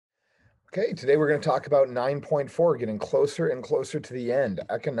Okay, today we're going to talk about 9.4, getting closer and closer to the end,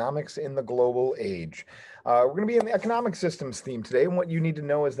 economics in the global age. We're going to be in the economic systems theme today, and what you need to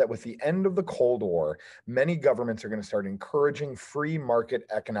know is that with the end of the Cold War, many governments are going to start encouraging free market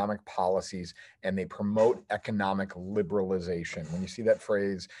economic policies, and they promote economic liberalization. When you see that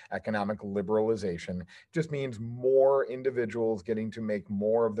phrase, economic liberalization, it just means more individuals getting to make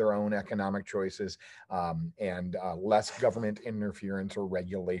more of their own economic choices and less government interference or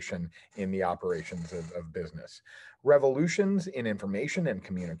regulation in the operations of business. Revolutions in information and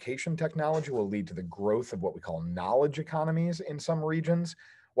communication technology will lead to the growth of what we call knowledge economies in some regions,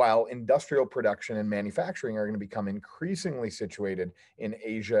 while industrial production and manufacturing are going to become increasingly situated in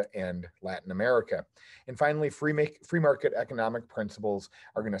Asia and Latin America. And finally, free market economic principles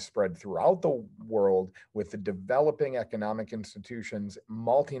are going to spread throughout the world with the developing economic institutions,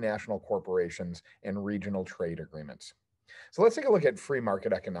 multinational corporations, and regional trade agreements. So let's take a look at free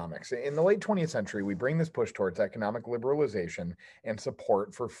market economics. In the late 20th century, we bring this push towards economic liberalization and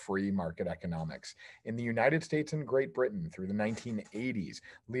support for free market economics. In the United States and Great Britain through the 1980s,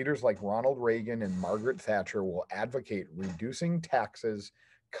 leaders like Ronald Reagan and Margaret Thatcher will advocate reducing taxes,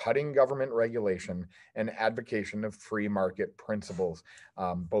 cutting government regulation, and advocacy of free market principles,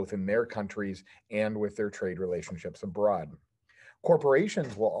 both in their countries and with their trade relationships abroad.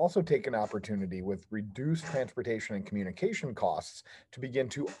 Corporations will also take an opportunity with reduced transportation and communication costs to begin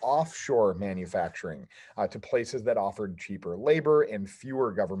to offshore manufacturing to places that offered cheaper labor and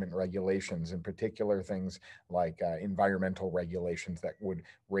fewer government regulations, in particular things like environmental regulations that would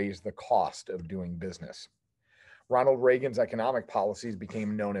raise the cost of doing business. Ronald Reagan's economic policies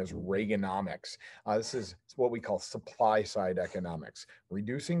became known as Reaganomics. This is what we call supply side economics,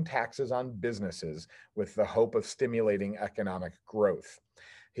 reducing taxes on businesses with the hope of stimulating economic growth.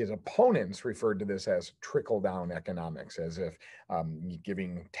 His opponents referred to this as trickle down economics, as if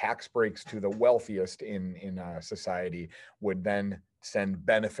giving tax breaks to the wealthiest in society would then send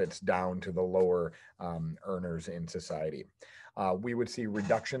benefits down to the lower earners in society. We would see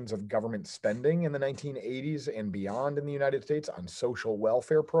reductions of government spending in the 1980s and beyond in the United States on social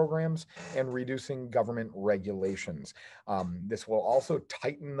welfare programs and reducing government regulations. This will also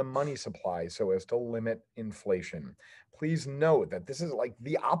tighten the money supply so as to limit inflation. Please note that this is like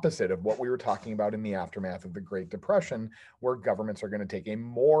the opposite of what we were talking about in the aftermath of the Great Depression, where governments are going to take a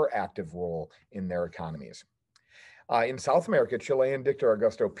more active role in their economies. In South America, Chilean dictator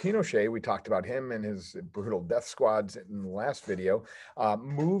Augusto Pinochet, we talked about him and his brutal death squads in the last video,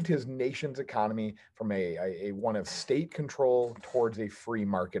 moved his nation's economy from a one of state control towards a free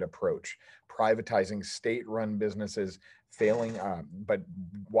market approach, privatizing state-run businesses, but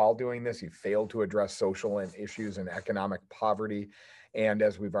while doing this, he failed to address social issues and economic poverty. And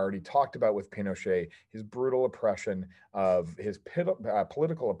as we've already talked about with Pinochet, his brutal oppression of his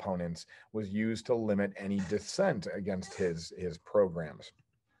political opponents was used to limit any dissent against his programs.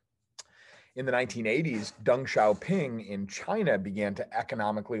 In the 1980s, Deng Xiaoping in China began to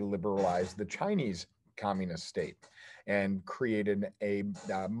economically liberalize the Chinese communist state and created a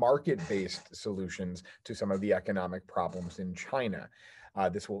market-based solutions to some of the economic problems in China.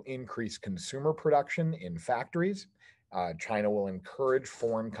 This will increase consumer production in factories. China will encourage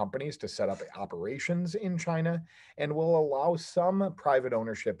foreign companies to set up operations in China and will allow some private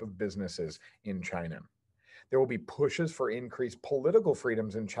ownership of businesses in China. There will be pushes for increased political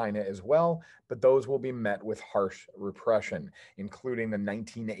freedoms in China as well, but those will be met with harsh repression, including the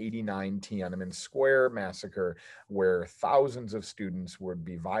 1989 Tiananmen Square massacre, where thousands of students would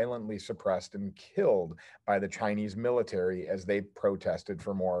be violently suppressed and killed by the Chinese military as they protested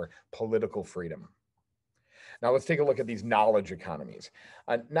for more political freedom. Now let's take a look at these knowledge economies.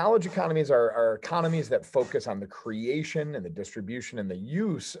 Knowledge economies are economies that focus on the creation and the distribution and the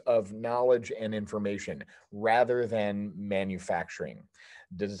use of knowledge and information rather than manufacturing.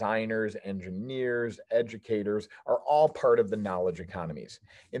 Designers, engineers, educators are all part of the knowledge economies.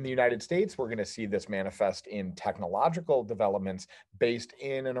 In the United States, we're going to see this manifest in technological developments based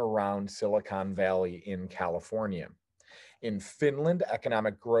in and around Silicon Valley in California. In Finland,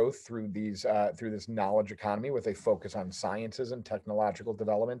 economic growth through this knowledge economy with a focus on sciences and technological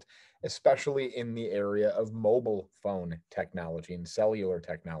development, especially in the area of mobile phone technology and cellular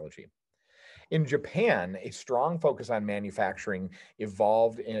technology. In Japan, a strong focus on manufacturing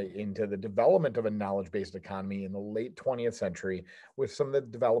evolved into the development of a knowledge-based economy in the late 20th century with some of the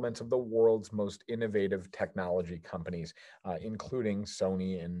developments of the world's most innovative technology companies, including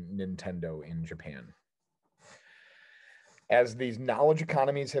Sony and Nintendo in Japan. As these knowledge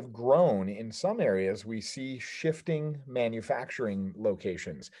economies have grown in some areas, we see shifting manufacturing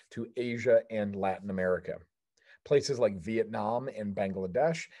locations to Asia and Latin America. Places like Vietnam and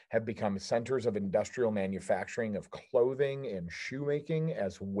Bangladesh have become centers of industrial manufacturing of clothing and shoemaking,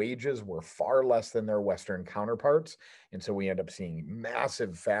 as wages were far less than their Western counterparts. And so we end up seeing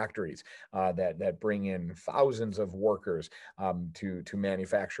massive factories that bring in thousands of workers to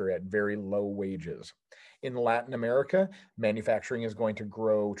manufacture at very low wages. In Latin America, manufacturing is going to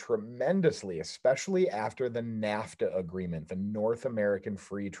grow tremendously, especially after the NAFTA agreement, the North American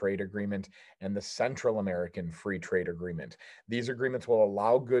Free Trade Agreement, and the Central American Free Trade Agreement. These agreements will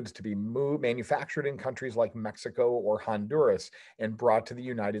allow goods to be manufactured in countries like Mexico or Honduras and brought to the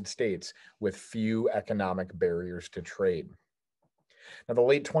United States with few economic barriers to trade. Now, the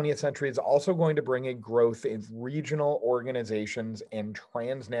late 20th century is also going to bring a growth in regional organizations and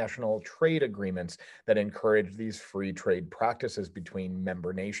transnational trade agreements that encourage these free trade practices between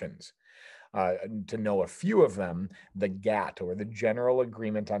member nations. To know a few of them, the GATT, or the General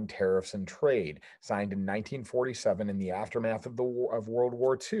Agreement on Tariffs and Trade, signed in 1947 in the aftermath of World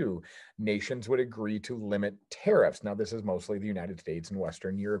War II, nations would agree to limit tariffs. Now, this is mostly the United States and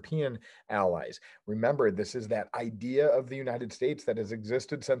Western European allies. Remember, this is that idea of the United States that has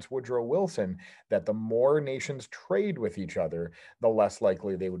existed since Woodrow Wilson, that the more nations trade with each other, the less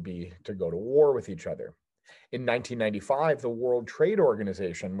likely they would be to go to war with each other. In 1995, the World Trade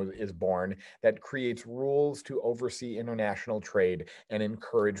Organization is born that creates rules to oversee international trade and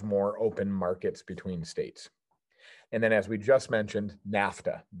encourage more open markets between states. And then, as we just mentioned,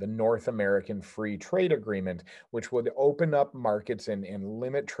 NAFTA, the North American Free Trade Agreement, which would open up markets and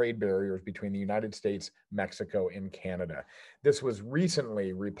limit trade barriers between the United States, Mexico, and Canada. This was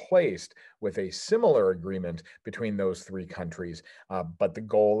recently replaced with a similar agreement between those three countries, but the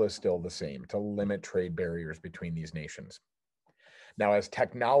goal is still the same, to limit trade barriers between these nations. Now, as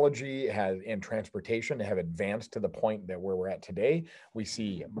technology and transportation have advanced to the point that where we're at today, we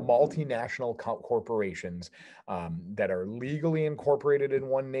see multinational corporations that are legally incorporated in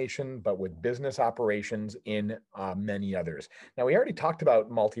one nation, but with business operations in many others. Now, we already talked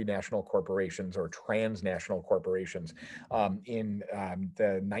about multinational corporations or transnational corporations in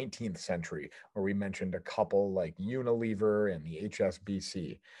the 19th century, where we mentioned a couple like Unilever and the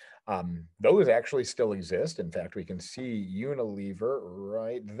HSBC. Those actually still exist. In fact, we can see Unilever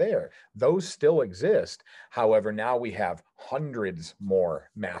right there. Those still exist. However, now we have hundreds more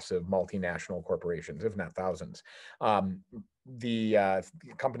massive multinational corporations, if not thousands. The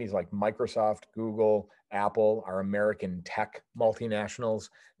companies like Microsoft, Google, Apple are American tech multinationals.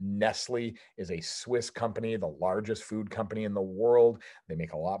 Nestle is a Swiss company, the largest food company in the world. They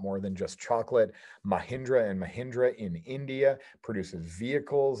make a lot more than just chocolate. Mahindra and Mahindra in India produces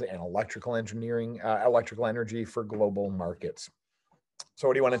vehicles and electrical energy for global markets. So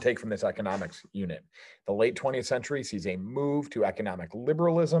what do you want to take from this economics unit? The late 20th century sees a move to economic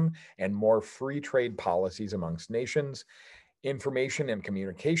liberalism and more free trade policies amongst nations. Information and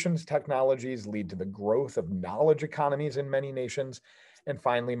communications technologies lead to the growth of knowledge economies in many nations. And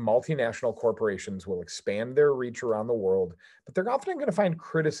finally, multinational corporations will expand their reach around the world, but they're often going to find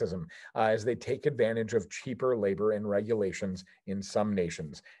criticism as they take advantage of cheaper labor and regulations in some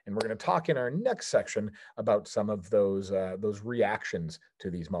nations. And we're going to talk in our next section about some of those reactions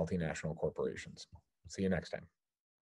to these multinational corporations. See you next time.